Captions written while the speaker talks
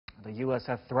The U.S.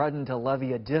 has threatened to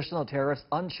levy additional tariffs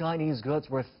on Chinese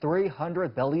goods worth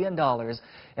 $300 billion.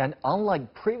 And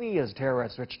unlike previous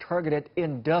tariffs, which targeted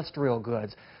industrial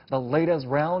goods, the latest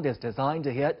round is designed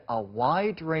to hit a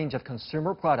wide range of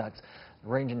consumer products,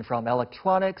 ranging from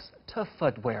electronics to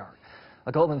footwear.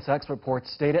 A Goldman Sachs report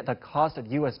stated the cost of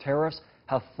U.S. tariffs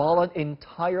have fallen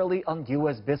entirely on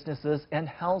U.S. businesses and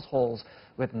households,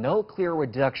 with no clear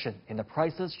reduction in the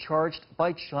prices charged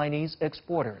by Chinese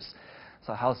exporters.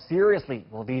 So how seriously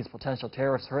will these potential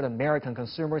tariffs hurt American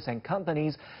consumers and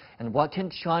companies, and what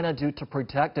can China do to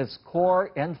protect its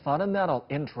core and fundamental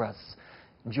interests?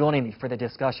 Joining me for the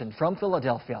discussion from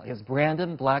Philadelphia is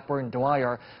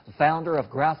Blackburn-Dwyer, founder of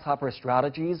Grasshopper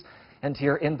Strategies, and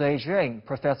here in Beijing,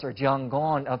 Professor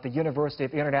Gong of the University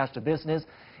of International Business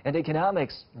and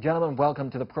Economics. Gentlemen, welcome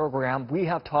to the program. We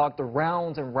have talked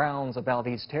rounds and rounds about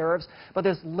these tariffs, but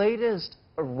this latest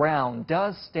round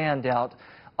does stand out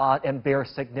and bear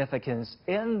significance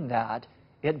in that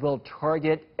it will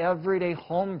target everyday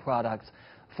home products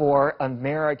for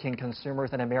American consumers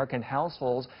and American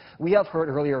households. We have heard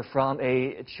earlier from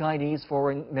a Chinese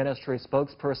Foreign Ministry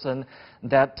spokesperson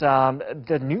that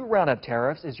the new round of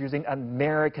tariffs is using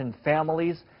American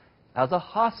families as a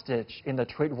hostage in the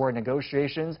trade war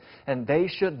negotiations, and they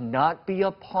should not be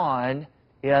a pawn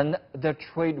in the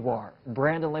trade war.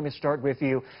 Brandon, let me start with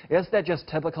you. Is that just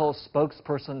typical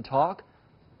spokesperson talk,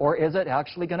 or is it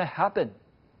actually going to happen?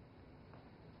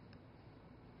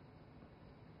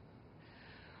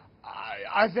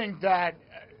 I think that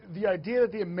the idea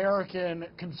that the American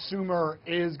consumer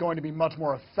is going to be much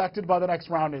more affected by the next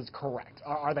round is correct.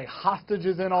 Are they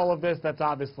hostages in all of this? That's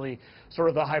obviously sort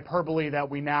of the hyperbole that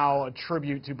we now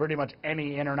attribute to pretty much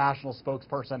any international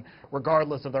spokesperson,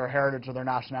 regardless of their heritage or their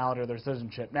nationality or their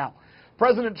citizenship. Now,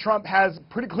 President Trump has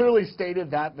pretty clearly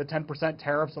stated that the 10%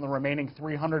 tariffs on the remaining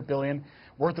 $300 billion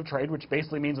worth of trade, which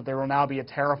basically means that there will now be a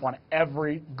tariff on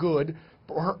every good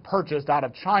purchased out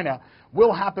of China,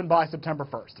 will happen by September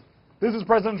 1st. This is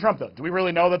President Trump, though. Do we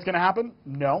really know that's going to happen?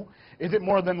 No. Is it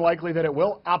more than likely that it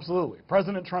will? Absolutely.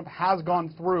 President Trump has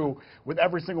gone through with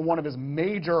every single one of his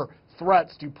major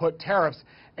threats to put tariffs,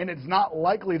 and it's not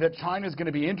likely that China is going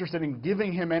to be interested in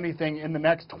giving him anything in the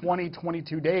next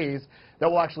 22 days that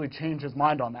will actually change his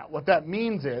mind on that. What that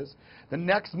means is the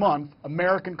next month,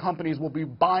 American companies will be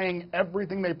buying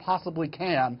everything they possibly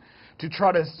can to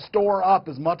try to store up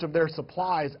as much of their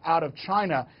supplies out of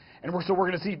China. And so we're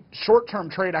going to see short-term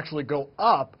trade actually go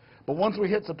up. But once we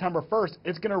hit September 1st,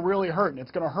 it's going to really hurt. And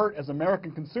it's going to hurt as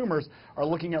American consumers are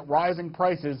looking at rising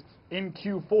prices in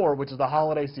Q4, which is the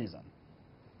holiday season.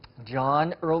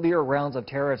 John, earlier rounds of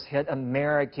tariffs hit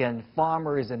American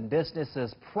farmers and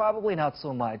businesses, probably not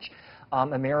so much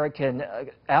American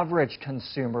average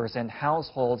consumers and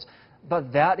households.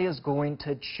 But that is going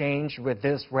to change with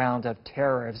this round of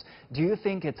tariffs. Do you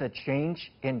think it's a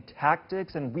change in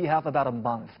tactics? And we have about a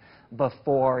month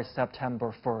before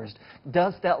September 1st.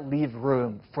 Does that leave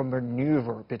room for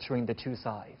maneuver between the two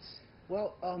sides?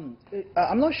 Well,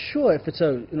 I'm not sure if it's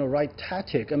a right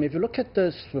tactic. I mean, if you look at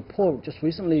this report just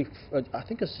recently, I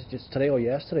think it's just today or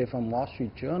yesterday from Wall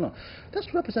Street Journal, this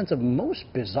represents the most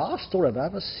bizarre story I've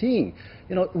ever seen.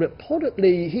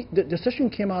 Reportedly, the decision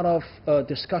came out of a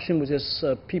discussion with his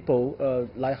people,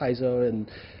 Lighthizer and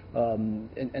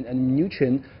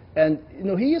Mnuchin, and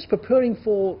he is preparing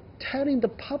for telling the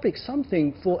public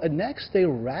something for a next day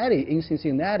rally in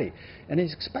Cincinnati, and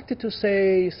he's expected to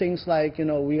say things like,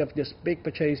 we have this big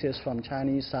purchases from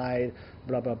Chinese side,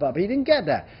 blah blah blah. But he didn't get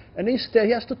that, and instead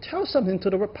he has to tell something to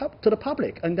the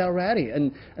public in that rally,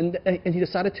 and he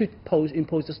decided to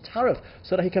impose this tariff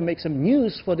so that he can make some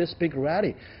news for this big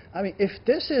rally. I mean, if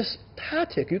this is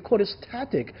tactic, you call this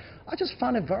tactic, I just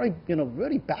find it very,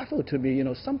 really baffled to me.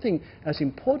 Something as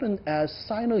important as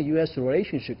Sino-U.S.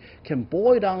 relationship can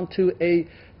boil down to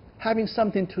having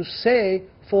something to say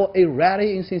for a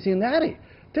rally in Cincinnati.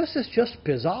 This is just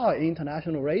bizarre in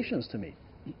international relations to me.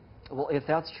 Well, if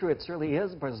that's true, it certainly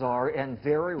is bizarre and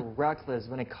very reckless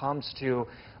when it comes to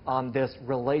this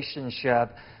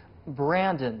relationship.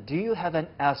 Brandon, do you have an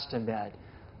estimate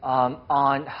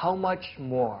on how much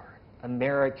more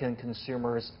American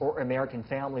consumers or American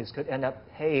families could end up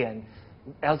paying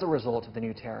as a result of the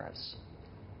new tariffs?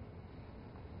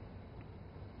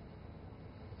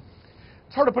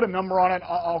 It's hard to put a number on it.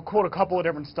 I'll quote a couple of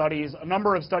different studies. A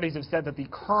number of studies have said that the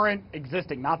current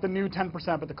existing, not the new 10%,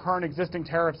 but the current existing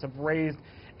tariffs have raised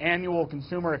annual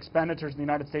consumer expenditures in the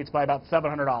United States by about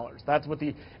 $700. That's what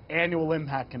the annual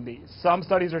impact can be. Some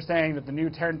studies are saying that the new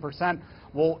 10%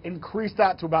 will increase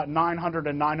that to about $900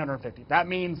 and $950. That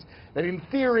means that in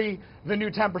theory, the new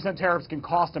 10% tariffs can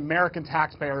cost American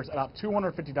taxpayers about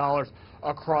 $250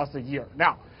 across a year.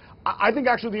 Now, I think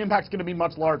actually the impact's going to be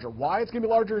much larger. Why it's going to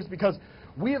be larger is because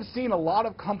we have seen a lot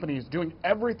of companies doing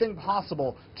everything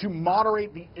possible to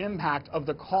moderate the impact of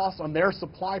the costs on their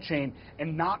supply chain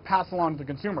and not pass along to the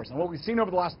consumers. And what we've seen over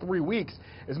the last 3 weeks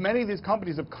is many of these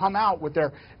companies have come out with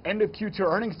their end of Q2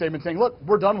 earnings statement saying, look,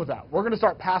 we're done with that. We're going to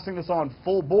start passing this on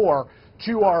full bore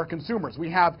to our consumers.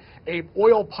 We have a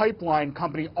oil pipeline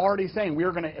company already saying we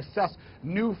are going to assess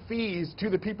new fees to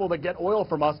the people that get oil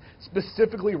from us,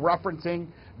 specifically referencing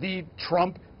the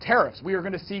Trump tariffs. We are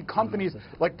going to see companies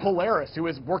like Polaris, who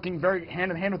is working very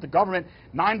hand-in-hand with the government,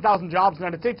 9,000 jobs in the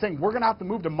United States, saying we're going to have to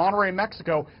move to Monterrey,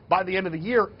 Mexico by the end of the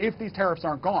year if these tariffs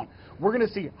aren't gone. We're going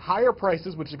to see higher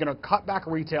prices, which is going to cut back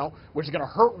retail, which is going to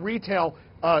hurt retail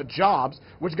jobs,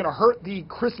 which is going to hurt the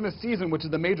Christmas season, which is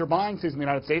the major buying season in the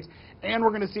United States, and we're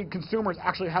going to see consumers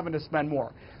actually having to spend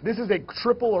more. This is a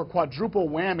triple or quadruple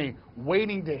whammy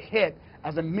waiting to hit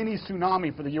as a mini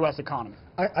tsunami for the U.S. economy.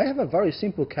 I have a very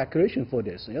simple calculation for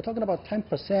this. You're talking about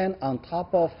 10% on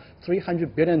top of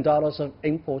 $300 billion of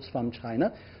imports from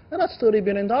China, and that's $30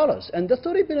 billion. And the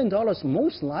 $30 billion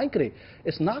most likely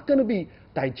is not going to be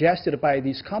digested by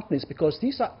these companies because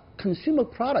these are consumer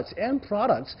products, end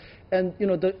products, and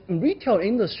the retail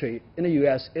industry in the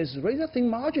U.S. is razor thin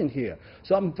margin here.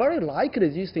 So I'm very likely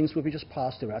these things will be just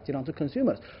passed directly on to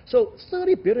consumers. So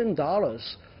 $30 billion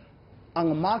on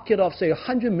a market of, say,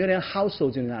 100 million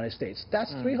households in the United States.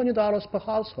 That's $300 per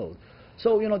household.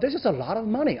 So, this is a lot of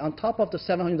money on top of the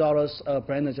 $700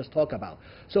 Brandon just talked about.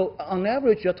 So, on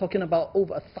average, you're talking about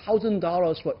over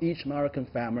 $1,000 for each American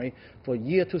family for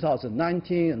year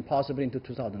 2019 and possibly into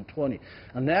 2020.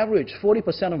 On average,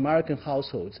 40% of American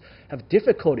households have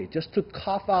difficulty just to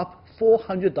cough up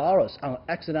 $400 on an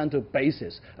accidental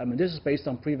basis. I mean, this is based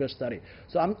on previous study.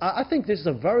 So I think this is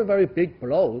a very, very big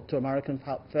blow to American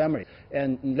family.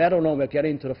 And let alone we're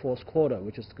getting into the fourth quarter,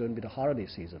 which is going to be the holiday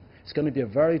season. It's going to be a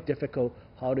very difficult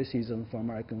holiday season for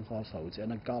American households,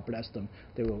 and God bless them,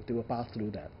 they will pass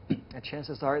through that. And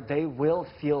chances are they will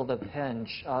feel the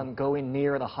pinch going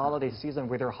near the holiday season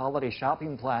with their holiday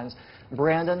shopping plans.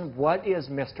 Brandon, what is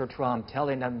Mr. Trump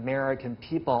telling American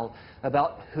people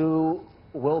about who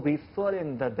will be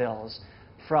footing the bills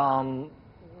from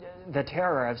the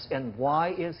tariffs, and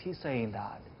why is he saying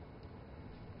that?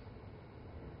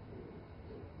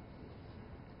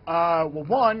 Well,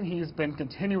 one, he's been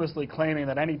continuously claiming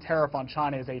that any tariff on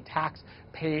China is a tax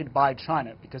paid by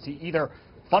China because he either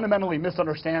fundamentally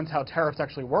misunderstands how tariffs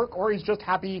actually work or he's just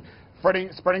happy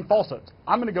spreading falsehoods.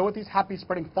 I'm going to go with he's happy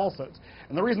spreading falsehoods.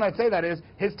 And the reason I say that is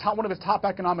one of his top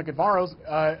economic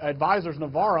advisors,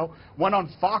 Navarro, went on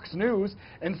Fox News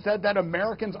and said that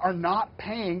Americans are not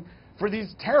paying for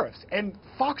these tariffs. And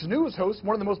Fox News host,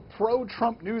 one of the most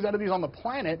pro-Trump news entities on the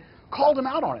planet, called him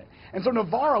out on it. And so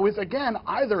Navarro is, again,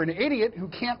 either an idiot who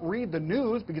can't read the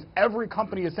news because every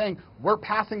company is saying we're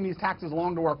passing these taxes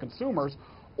along to our consumers,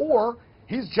 or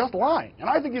he's just lying. And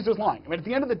I think he's just lying. I mean, at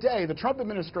the end of the day, the Trump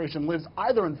administration lives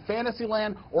either in fantasy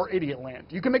land or idiot land.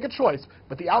 You can make a choice,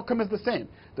 but the outcome is the same.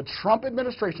 The Trump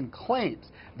administration claims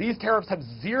these tariffs have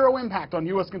zero impact on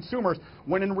U.S. consumers,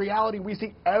 when in reality we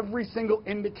see every single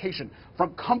indication,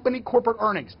 from company corporate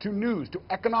earnings to news to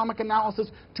economic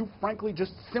analysis to, frankly,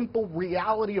 just simple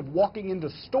reality of walking into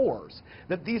stores,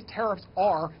 that these tariffs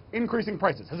are increasing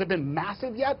prices. Has it been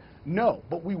massive yet? No,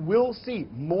 but we will see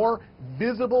more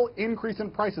visible increase in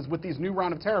prices with these new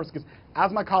round of tariffs because,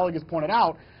 as my colleague has pointed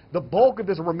out, the bulk of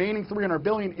this remaining $300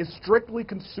 billion is strictly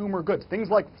consumer goods, things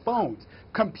like phones,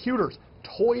 computers,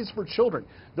 toys for children.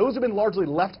 Those have been largely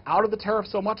left out of the tariff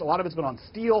so much. A lot of it's been on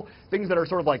steel, things that are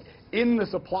sort of like in the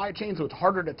supply chain, so it's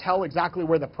harder to tell exactly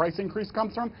where the price increase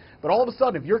comes from. But all of a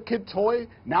sudden, if your kid toy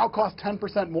now costs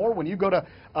 10% more when you go to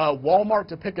Walmart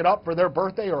to pick it up for their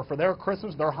birthday or for their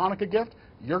Christmas, their Hanukkah gift,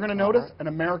 you're going to notice, and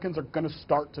Americans are going to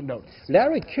start to notice.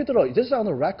 Larry Kudlow, this is on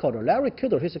the record, Larry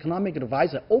Kudlow, his economic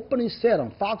advisor, openly said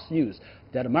on Fox News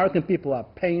that American people are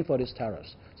paying for these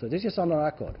tariffs. So this is on the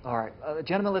record. All right.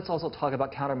 Gentlemen, let's also talk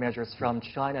about countermeasures from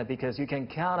China, because you can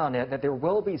count on it that there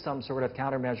will be some sort of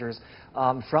countermeasures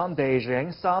from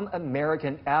Beijing. Some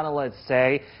American analysts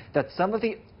say that some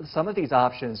of these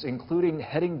options, including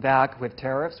heading back with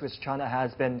tariffs, which China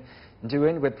has been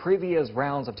doing with previous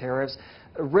rounds of tariffs,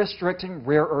 restricting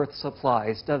rare earth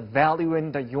supplies,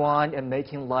 devaluing the yuan, and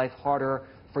making life harder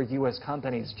for U.S.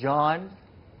 companies. John,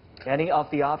 any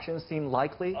of the options seem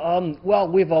likely?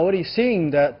 Well, we've already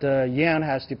seen that the yen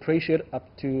has depreciated up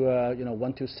to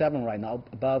 127 right now,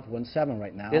 above 17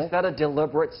 right now. Is that a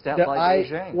deliberate step by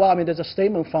Beijing? Well, I mean, there's a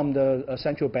statement from the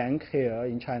central bank here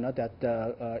in China that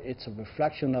it's a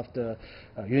reflection of the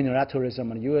unilateralism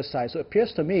on the U.S. side. So it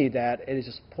appears to me that it is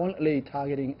just pointedly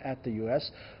targeting at the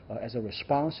U.S. As a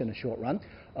response in the short run.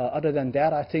 Other than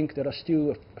that, I think there are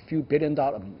still a few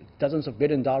dozens of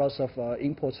billion dollars of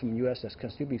imports from the U.S. that can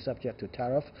still be subject to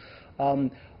tariff.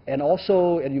 And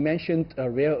also, and you mentioned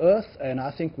rare earth, and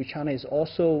I think China is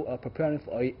also preparing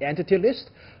for an entity list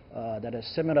that is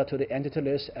similar to the entity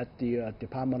list at the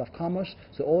Department of Commerce.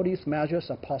 So all these measures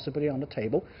are possibly on the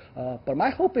table. But my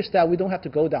hope is that we don't have to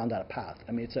go down that path.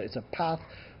 I mean, it's a path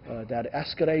that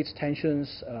escalates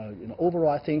tensions. Overall,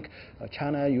 I think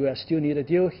China and U.S. still need a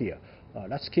deal here.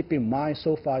 Let's keep in mind,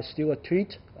 so far it's still a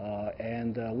tweet,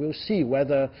 and we'll see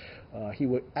whether he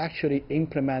will actually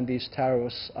implement these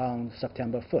tariffs on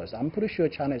September 1st. I'm pretty sure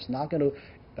China is not going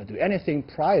to do anything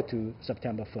prior to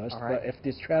September 1st, right. But if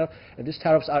these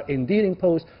tariffs are indeed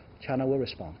imposed, China will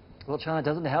respond. Well, China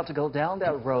doesn't have to go down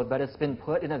that road, but it's been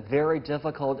put in a very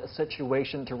difficult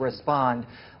situation to respond.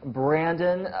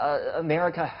 Brandon,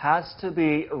 America has to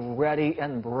be ready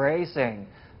and bracing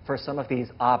for some of these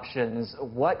options.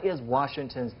 What is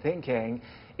Washington's thinking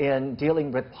in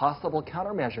dealing with possible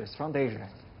countermeasures from Beijing?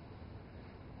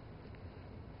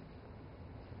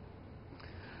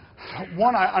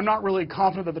 One, I'm not really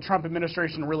confident that the Trump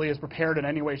administration really is prepared in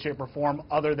any way, shape, or form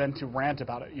other than to rant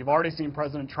about it. You've already seen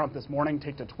President Trump this morning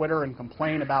take to Twitter and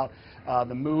complain about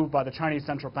the move by the Chinese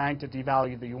central bank to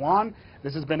devalue the yuan.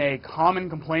 This has been a common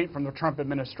complaint from the Trump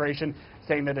administration,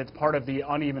 saying that it's part of the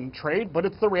uneven trade, but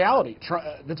it's the reality.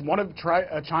 It's one of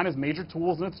China's major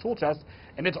tools in its tool chest,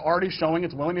 and it's already showing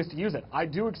its willingness to use it. I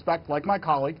do expect, like my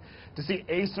colleague, to see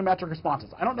asymmetric responses.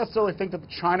 I don't necessarily think that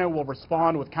China will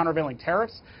respond with countervailing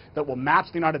tariffs that will match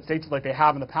the United States like they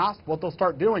have in the past. What they'll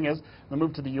start doing is they'll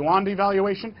move to the yuan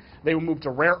devaluation. They will move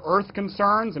to rare earth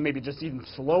concerns and maybe just even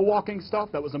slow-walking stuff.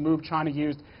 That was a move China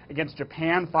used against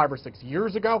Japan 5 or 6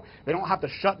 years ago. They don't have to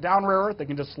shut down rare earth. They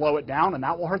can just slow it down, and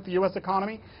that will hurt the U.S.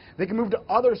 economy. They can move to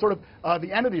other sort of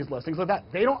the entities listings like that.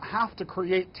 They don't have to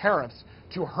create tariffs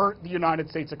to hurt the United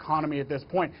States economy at this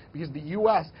point, because the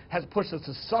U.S. has pushed us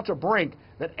to such a brink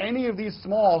that any of these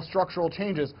small structural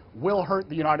changes will hurt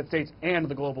the United States and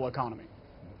the global economy.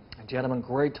 Gentlemen,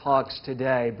 great talks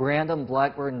today. Brandon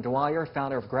Blackburn-Dwyer,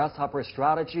 founder of Grasshopper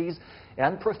Strategies,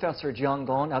 and Professor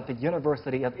Gong of the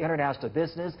University of International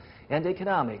Business and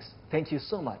Economics. Thank you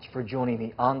so much for joining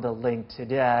me on the link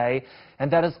today. And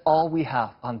that is all we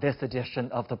have on this edition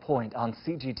of The Point on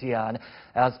CGTN.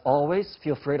 As always,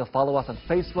 feel free to follow us on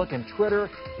Facebook and Twitter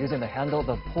using the handle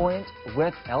The Point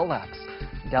with LX.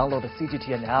 Download the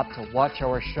CGTN app to watch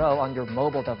our show on your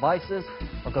mobile devices,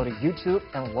 or go to YouTube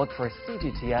and look for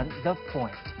CGTN The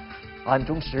Point. I'm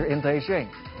Zhongshi in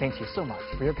Beijing. Thank you so much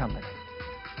for your company.